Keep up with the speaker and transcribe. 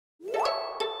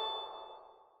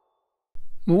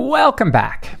Welcome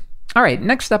back. All right,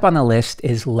 next up on the list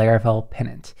is Laravel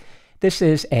Pennant. This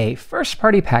is a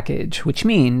first-party package, which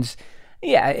means,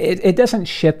 it doesn't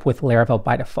ship with Laravel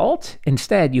by default.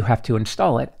 Instead, you have to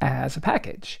install it as a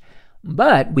package.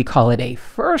 But we call it a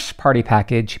first-party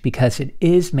package because it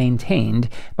is maintained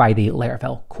by the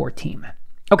Laravel core team.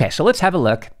 Okay, so let's have a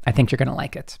look. I think you're going to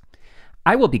like it.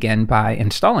 I will begin by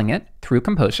installing it through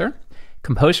Composer.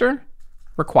 Composer,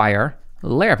 require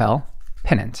Laravel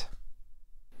Pennant.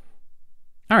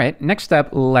 All right, next up,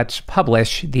 let's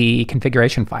publish the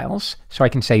configuration files. So I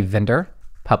can say vendor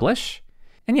publish.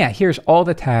 And here's all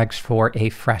the tags for a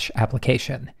fresh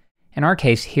application. In our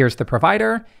case, here's the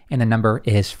provider, and the number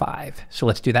is 5. So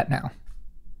let's do that now.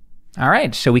 All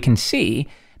right, so we can see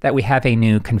that we have a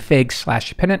new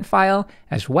config/pennant file,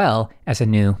 as well as a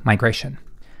new migration.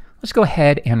 Let's go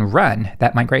ahead and run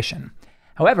that migration.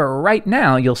 However, right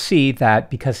now, you'll see that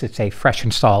because it's a fresh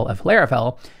install of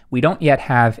Laravel, we don't yet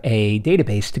have a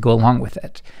database to go along with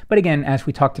it. But again, as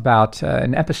we talked about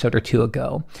an episode or two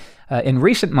ago, in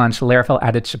recent months, Laravel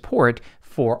added support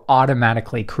for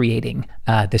automatically creating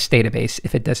this database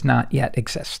if it does not yet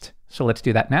exist. So let's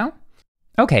do that now.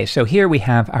 Okay, so here we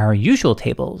have our usual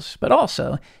tables, but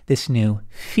also this new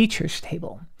features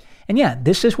table. And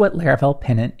this is what Laravel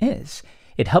Pennant is.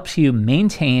 It helps you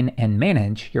maintain and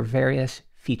manage your various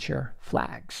feature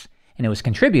flags. And it was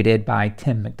contributed by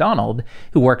Tim McDonald,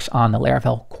 who works on the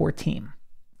Laravel core team.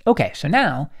 Okay, so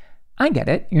now I get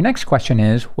it. Your next question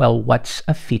is, well, what's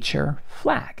a feature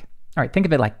flag? All right, think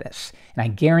of it like this. And I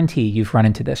guarantee you've run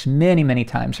into this many, many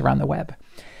times around the web.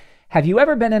 Have you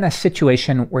ever been in a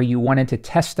situation where you wanted to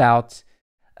test out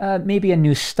maybe a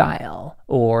new style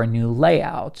or a new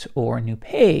layout or a new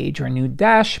page or a new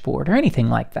dashboard or anything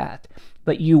like that,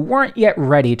 but you weren't yet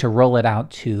ready to roll it out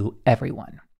to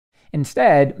everyone?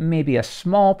 Instead, maybe a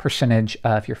small percentage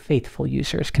of your faithful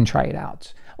users can try it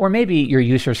out. Or maybe your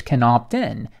users can opt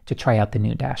in to try out the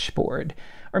new dashboard.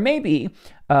 Or maybe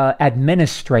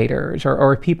administrators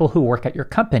or people who work at your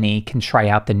company can try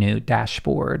out the new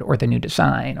dashboard or the new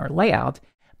design or layout,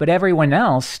 but everyone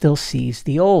else still sees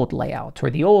the old layout or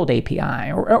the old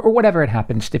API or whatever it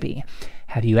happens to be.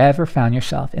 Have you ever found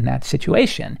yourself in that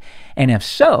situation? And if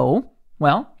so,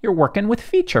 well, you're working with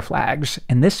feature flags,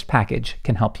 and this package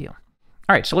can help you.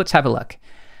 All right, so let's have a look.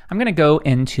 I'm going to go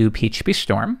into PHP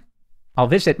Storm. I'll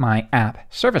visit my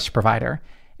app service provider,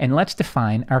 and let's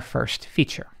define our first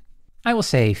feature. I will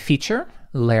say feature,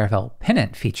 Laravel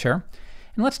Pennant feature,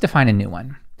 and let's define a new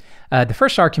one. The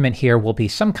first argument here will be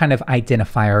some kind of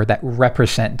identifier that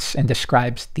represents and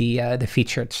describes the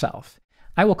feature itself.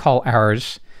 I will call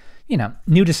ours,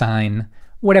 new design,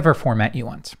 whatever format you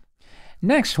want.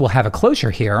 Next, we'll have a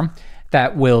closure here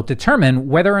that will determine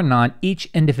whether or not each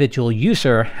individual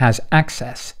user has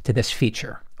access to this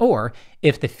feature, or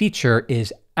if the feature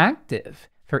is active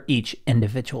for each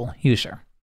individual user.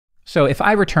 So if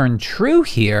I return true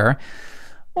here,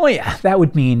 well, that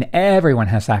would mean everyone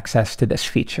has access to this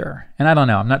feature. And I don't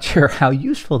know, I'm not sure how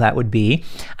useful that would be.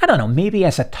 I don't know, maybe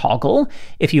as a toggle,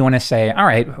 if you want to say, all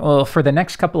right, well, for the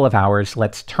next couple of hours,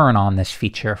 let's turn on this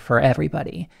feature for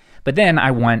everybody. But then I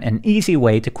want an easy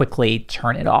way to quickly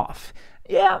turn it off.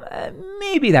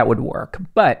 Maybe that would work,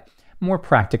 but more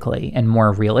practically and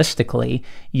more realistically,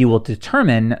 you will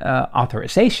determine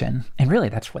authorization, and really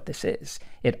that's what this is.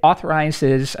 It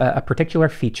authorizes a particular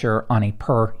feature on a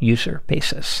per user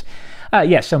basis.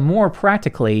 So more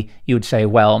practically, you would say,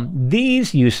 well,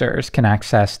 these users can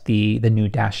access the new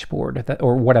dashboard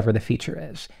or whatever the feature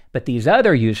is, but these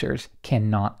other users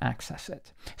cannot access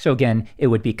it. So again, it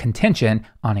would be contingent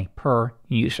on a per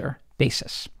user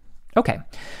basis. Okay,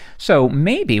 so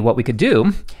maybe what we could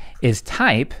do is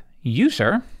type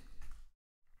user,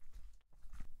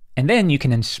 and then you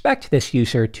can inspect this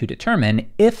user to determine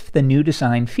if the new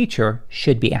design feature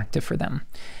should be active for them.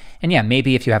 And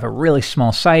maybe if you have a really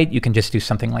small site, you can just do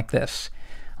something like this.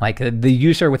 Like the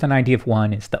user with an ID of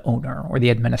 1 is the owner or the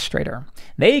administrator.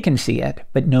 They can see it,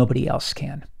 but nobody else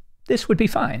can. This would be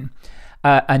fine.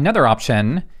 Another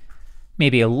option,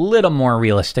 maybe a little more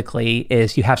realistically,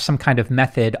 is you have some kind of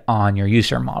method on your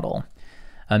user model.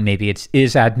 Maybe it's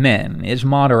is admin, is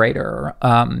moderator,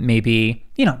 maybe,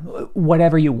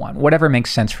 whatever you want, whatever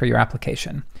makes sense for your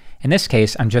application. In this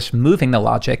case, I'm just moving the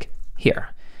logic here.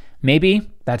 Maybe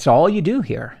that's all you do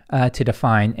here to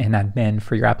define an admin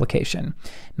for your application.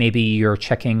 Maybe you're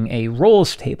checking a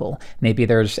roles table. Maybe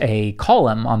there's a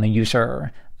column on the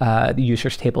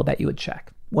user's table that you would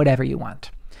check. Whatever you want.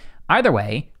 Either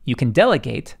way, you can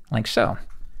delegate like so.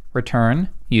 Return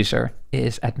user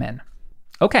is admin.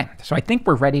 Okay, so I think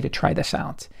we're ready to try this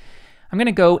out. I'm going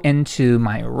to go into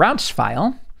my routes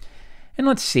file, And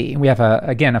let's see, we have,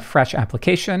 again, a fresh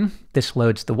application. This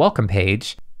loads the welcome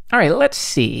page. All right, let's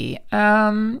see.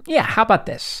 Yeah, how about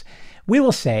this? We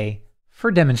will say,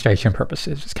 for demonstration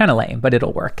purposes, it's kind of lame, but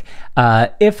it'll work.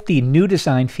 If the new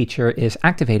design feature is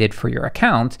activated for your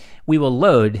account, we will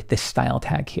load this style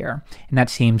tag here. And that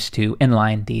seems to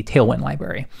inline the Tailwind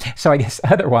library. So I guess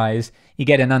otherwise, you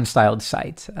get an unstyled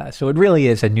site. So it really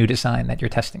is a new design that you're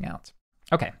testing out.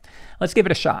 Okay, let's give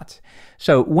it a shot.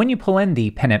 So when you pull in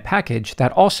the Pennant package,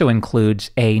 that also includes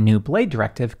a new Blade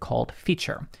directive called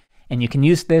feature. And you can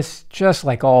use this just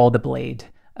like all the Blade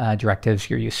directives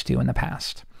you're used to in the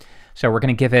past. So we're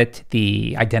going to give it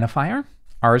the identifier.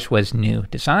 Ours was new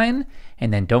design.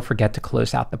 And then don't forget to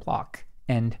close out the block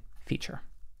and feature.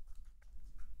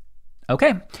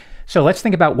 Okay, so let's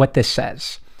think about what this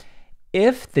says.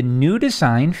 If the new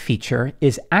design feature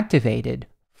is activated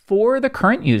for the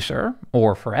current user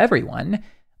or for everyone,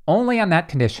 only on that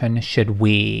condition should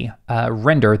we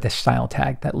render the style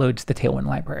tag that loads the Tailwind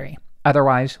library.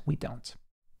 Otherwise, we don't.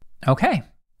 Okay,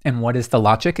 and what is the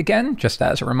logic again? Just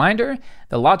as a reminder,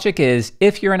 the logic is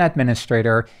if you're an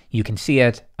administrator, you can see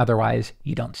it. Otherwise,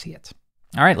 you don't see it.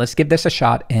 All right, let's give this a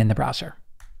shot in the browser.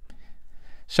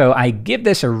 So I give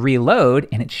this a reload,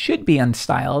 and it should be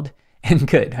unstyled. And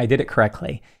good, I did it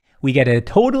correctly. We get a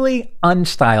totally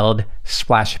unstyled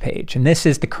splash page. And this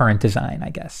is the current design, I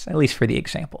guess, at least for the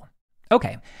example.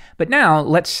 Okay, but now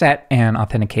let's set an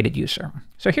authenticated user.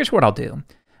 So here's what I'll do.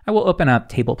 I will open up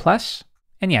Table Plus,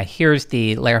 and yeah, here's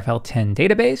the Laravel 10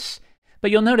 database,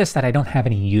 but you'll notice that I don't have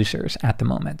any users at the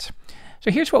moment. So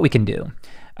here's what we can do.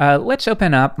 Let's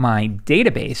open up my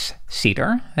database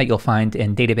seeder that you'll find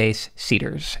in Database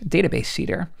Seeders, Database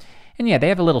Seeder. And yeah, they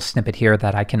have a little snippet here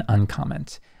that I can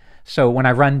uncomment. So when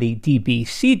I run the db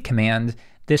seed command,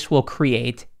 this will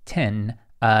create 10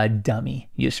 dummy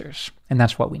users, and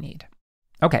that's what we need.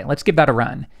 Okay, let's give that a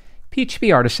run.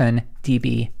 PHP artisan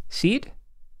db seed.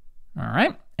 All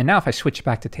right, and now if I switch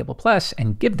back to Table Plus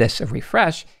and give this a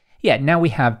refresh, yeah, now we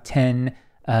have 10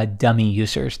 dummy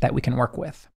users that we can work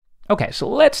with. Okay, so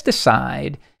let's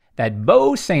decide that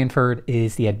Bo Sanford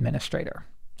is the administrator.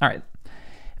 All right,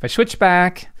 if I switch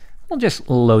back, we'll just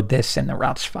load this in the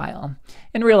routes file.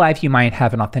 In real life, you might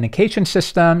have an authentication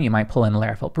system, you might pull in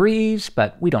Laravel Breeze,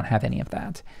 but we don't have any of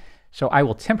that. So I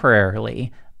will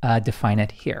temporarily define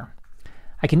it here.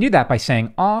 I can do that by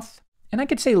saying auth, and I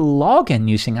could say login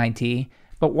using ID,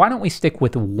 but why don't we stick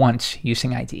with once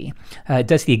using ID? It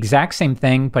does the exact same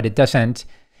thing, but it doesn't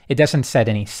set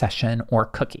any session or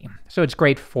cookie. So it's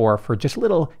great for just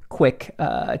little quick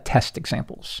test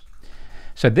examples.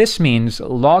 So this means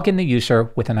log in the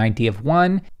user with an ID of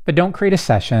 1, but don't create a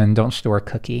session, don't store a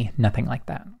cookie, nothing like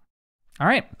that. All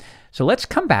right, so let's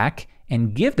come back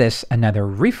and give this another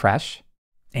refresh,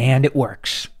 and it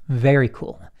works. Very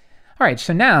cool. All right,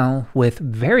 so now with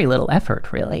very little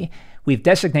effort, really, we've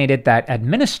designated that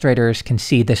administrators can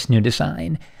see this new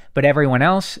design, but everyone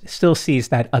else still sees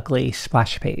that ugly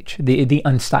splash page, the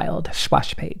unstyled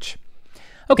splash page.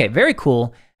 Okay, very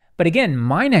cool. But again,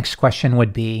 my next question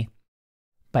would be,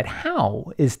 but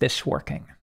how is this working?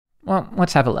 Well,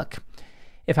 let's have a look.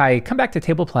 If I come back to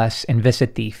Table Plus and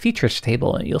visit the features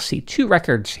table, you'll see 2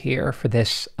 records here for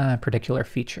this particular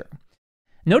feature.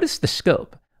 Notice the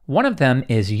scope. One of them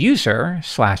is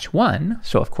user/1.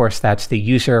 So of course, that's the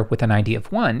user with an ID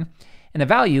of 1. And the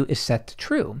value is set to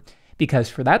true because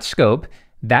for that scope,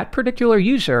 that particular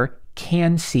user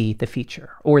can see the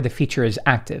feature, or the feature is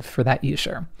active for that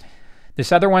user.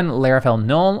 This other one, Laravel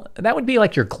null, that would be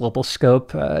like your global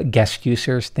scope, guest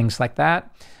users, things like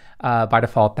that. By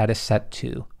default, that is set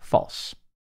to false.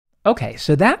 Okay,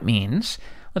 so that means,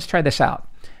 let's try this out.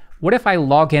 What if I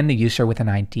log in the user with an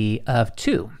ID of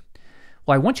 2?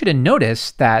 Well, I want you to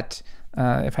notice that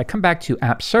if I come back to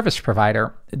App Service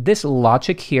Provider, this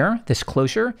logic here, this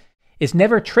closure, is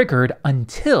never triggered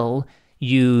until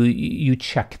you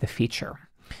check the feature.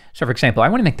 So for example, I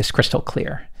want to make this crystal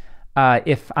clear.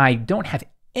 If I don't have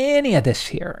any of this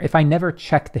here, if I never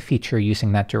check the feature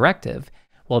using that directive,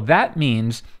 well, that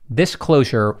means this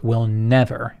closure will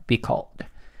never be called.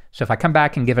 So if I come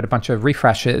back and give it a bunch of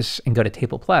refreshes and go to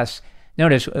Table Plus,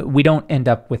 notice we don't end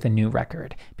up with a new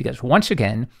record because once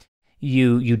again,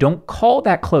 you don't call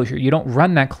that closure, you don't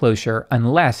run that closure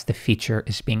unless the feature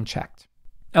is being checked.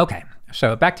 Okay,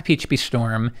 so back to PHP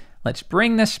Storm, let's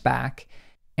bring this back.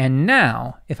 And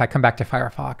now, if I come back to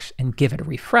Firefox and give it a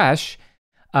refresh,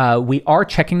 we are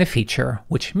checking the feature,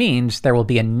 which means there will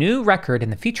be a new record in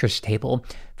the features table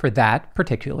for that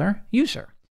particular user.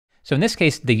 So in this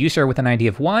case, the user with an ID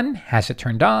of 1 has it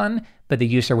turned on, but the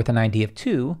user with an ID of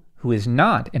 2, who is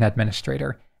not an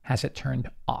administrator, has it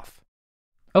turned off.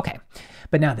 Okay,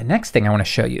 but now the next thing I want to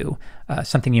show you,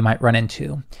 something you might run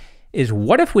into, is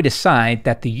what if we decide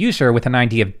that the user with an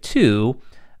ID of 2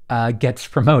 gets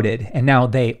promoted, and now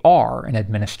they are an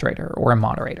administrator or a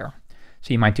moderator.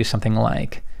 So you might do something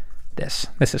like this.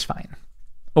 This is fine.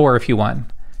 Or if you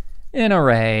want an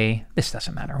array, this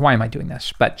doesn't matter. Why am I doing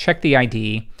this? But check the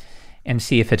ID and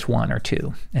see if it's 1 or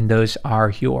 2. And those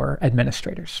are your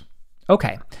administrators.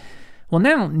 Okay. Well,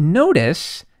 now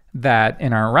notice that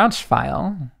in our routes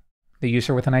file, the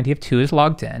user with an ID of 2 is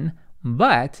logged in,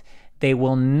 but they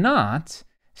will not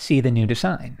see the new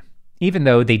design, even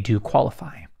though they do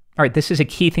qualify. All right, this is a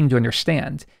key thing to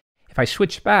understand. If I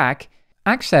switch back,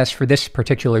 access for this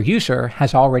particular user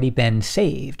has already been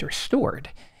saved or stored.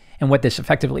 And what this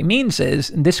effectively means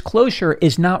is this closure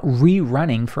is not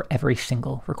rerunning for every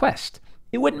single request.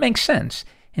 It wouldn't make sense.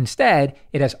 Instead,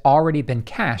 it has already been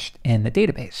cached in the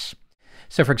database.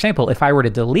 So for example, if I were to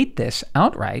delete this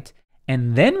outright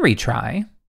and then retry,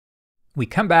 we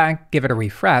come back, give it a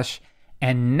refresh,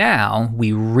 and now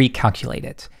we recalculate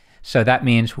it. So that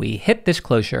means we hit this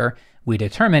closure, we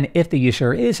determine if the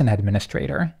user is an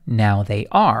administrator, now they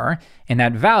are, and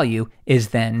that value is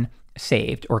then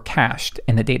saved or cached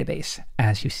in the database,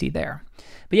 as you see there.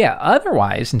 But yeah,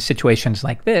 otherwise, in situations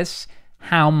like this,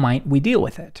 how might we deal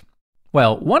with it?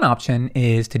 Well, one option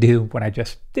is to do what I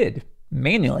just did,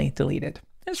 manually delete it.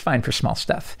 It's fine for small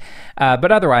stuff.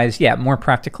 But otherwise, yeah, more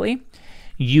practically,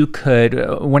 you could,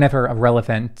 whenever a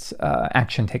relevant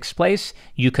action takes place,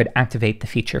 you could activate the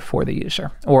feature for the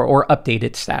user or update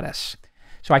its status.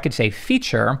 So I could say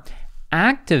feature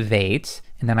activate,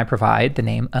 and then I provide the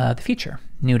name of the feature,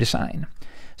 new design.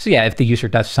 So yeah, if the user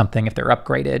does something, if they're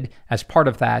upgraded, as part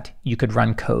of that, you could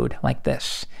run code like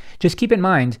this. Just keep in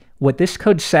mind, what this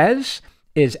code says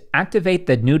is activate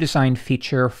the new design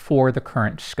feature for the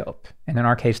current scope. And in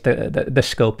our case, the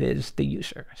scope is the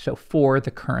user. So for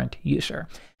the current user.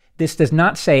 This does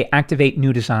not say activate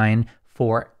new design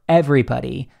for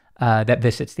everybody that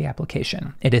visits the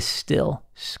application. It is still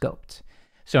scoped.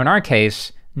 So in our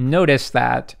case, notice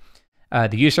that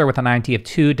the user with an ID of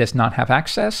 2 does not have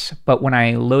access, but when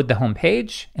I load the home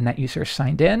page and that user is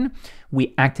signed in,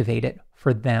 we activate it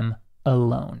for them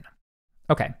alone.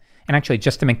 Okay. And actually,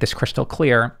 just to make this crystal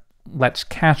clear, let's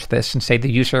cache this and say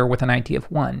the user with an ID of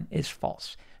 1 is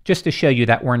false, just to show you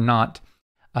that we're not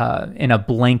in a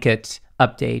blanket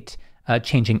update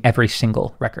changing every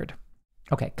single record.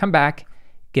 Okay, come back,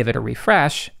 give it a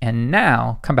refresh, and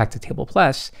now come back to Table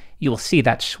Plus, you will see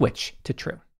that switch to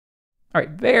true. All right,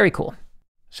 very cool.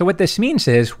 So what this means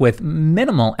is with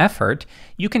minimal effort,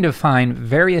 you can define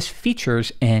various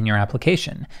features in your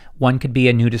application. One could be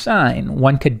a new design.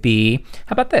 One could be,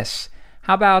 how about this?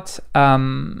 How about,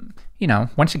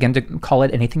 once again, to call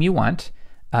it anything you want,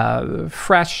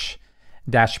 fresh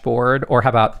dashboard, or how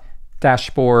about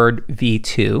dashboard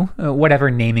v2, whatever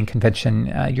naming convention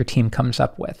your team comes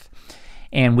up with.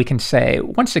 And we can say,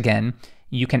 once again,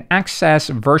 you can access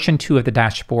version 2 of the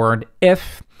dashboard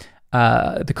if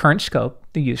the current scope,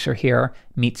 the user here,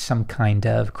 meets some kind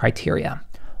of criteria.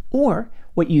 Or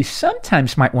what you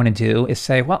sometimes might want to do is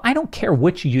say, well, I don't care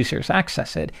which users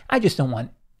access it. I just don't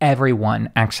want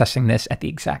everyone accessing this at the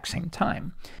exact same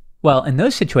time. Well, in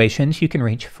those situations, you can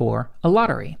reach for a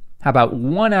lottery. How about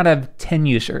 1 out of 10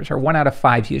 users or 1 out of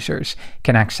 5 users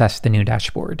can access the new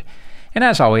dashboard? And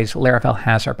as always, Laravel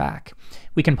has our back.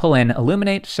 We can pull in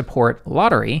illuminate, support,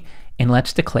 lottery, and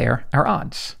let's declare our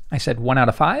odds. I said 1 out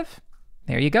of 5.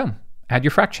 There you go. Add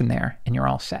your fraction there, and you're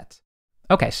all set.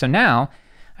 Okay, so now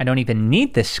I don't even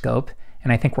need this scope,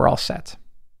 and I think we're all set.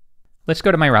 Let's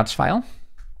go to my routes file,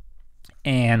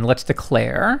 and let's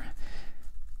declare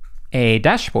a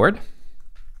dashboard.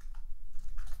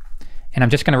 And I'm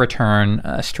just going to return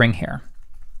a string here,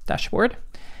 dashboard.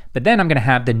 But then I'm going to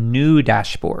have the new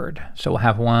dashboard. So we'll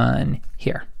have one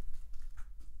here.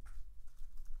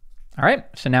 All right,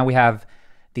 so now we have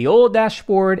the old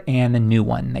dashboard and the new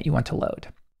one that you want to load.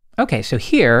 Okay, so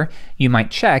here you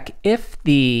might check if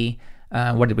the,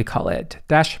 what did we call it?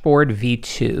 Dashboard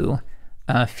v2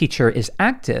 feature is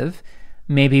active.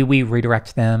 Maybe we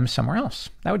redirect them somewhere else.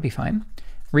 That would be fine.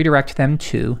 Redirect them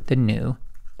to the new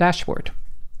dashboard.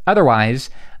 Otherwise,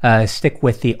 stick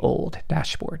with the old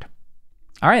dashboard.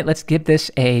 All right, let's give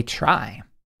this a try.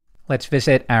 Let's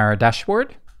visit our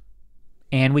dashboard,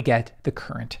 and we get the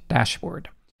current dashboard.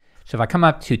 So if I come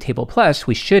up to Table Plus,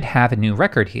 we should have a new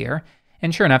record here.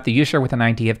 And sure enough, the user with an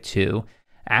ID of 2,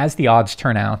 as the odds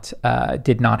turn out,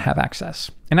 did not have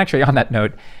access. And actually, on that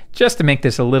note, just to make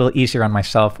this a little easier on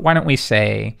myself, why don't we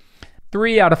say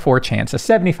 3 out of 4 chance, a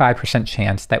 75%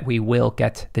 chance that we will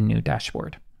get the new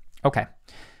dashboard. Okay,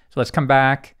 so let's come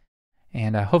back,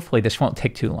 and hopefully this won't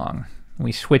take too long.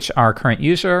 We switch our current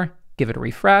user, give it a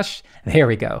refresh. There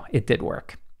we go, it did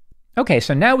work. Okay,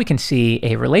 so now we can see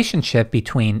a relationship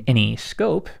between any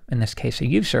scope, in this case a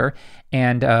user,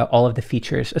 and all of the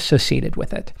features associated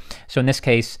with it. So in this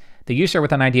case, the user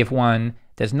with an ID of 1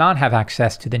 does not have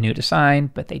access to the new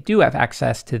design, but they do have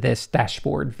access to this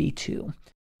dashboard v2.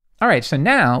 All right, so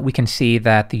now we can see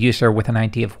that the user with an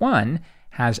ID of 1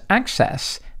 has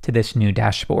access to this new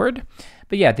dashboard,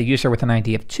 but yeah, the user with an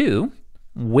ID of 2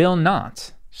 will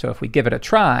not. So if we give it a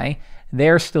try,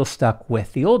 they're still stuck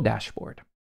with the old dashboard.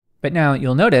 But now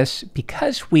you'll notice,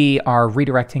 because we are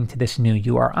redirecting to this new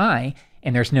URI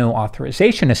and there's no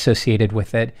authorization associated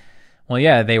with it, well,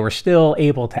 yeah, they were still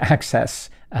able to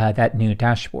access that new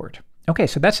dashboard. Okay,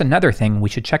 so that's another thing we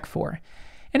should check for.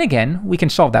 And again, we can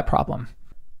solve that problem.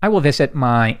 I will visit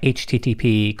my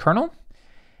HTTP kernel,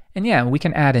 and yeah, we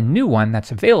can add a new one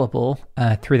that's available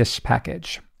through this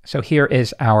package. So here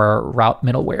is our route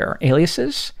middleware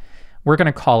aliases. We're going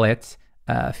to call it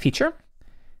feature.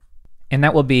 And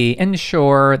that will be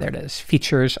ensure, there it is,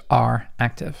 features are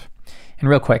active. And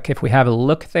real quick, if we have a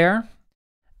look there,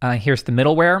 here's the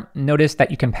middleware. Notice that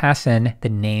you can pass in the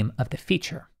name of the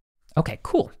feature. Okay,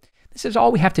 cool. This is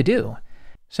all we have to do.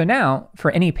 So now,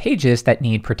 for any pages that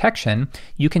need protection,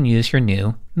 you can use your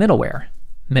new middleware.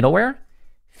 Middleware,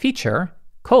 feature,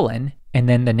 colon, and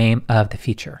then the name of the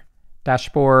feature.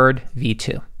 Dashboard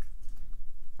v2. All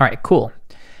right, cool.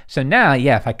 So now,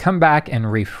 yeah, if I come back and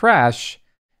refresh,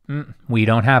 we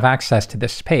don't have access to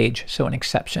this page, so an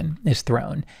exception is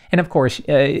thrown. And of course,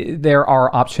 there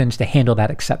are options to handle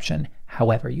that exception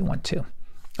however you want to.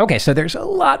 Okay, so there's a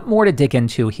lot more to dig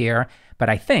into here, but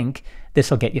I think this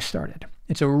will get you started.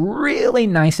 It's a really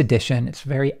nice addition. It's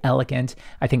very elegant.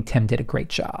 I think Tim did a great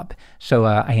job. So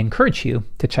I encourage you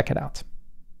to check it out.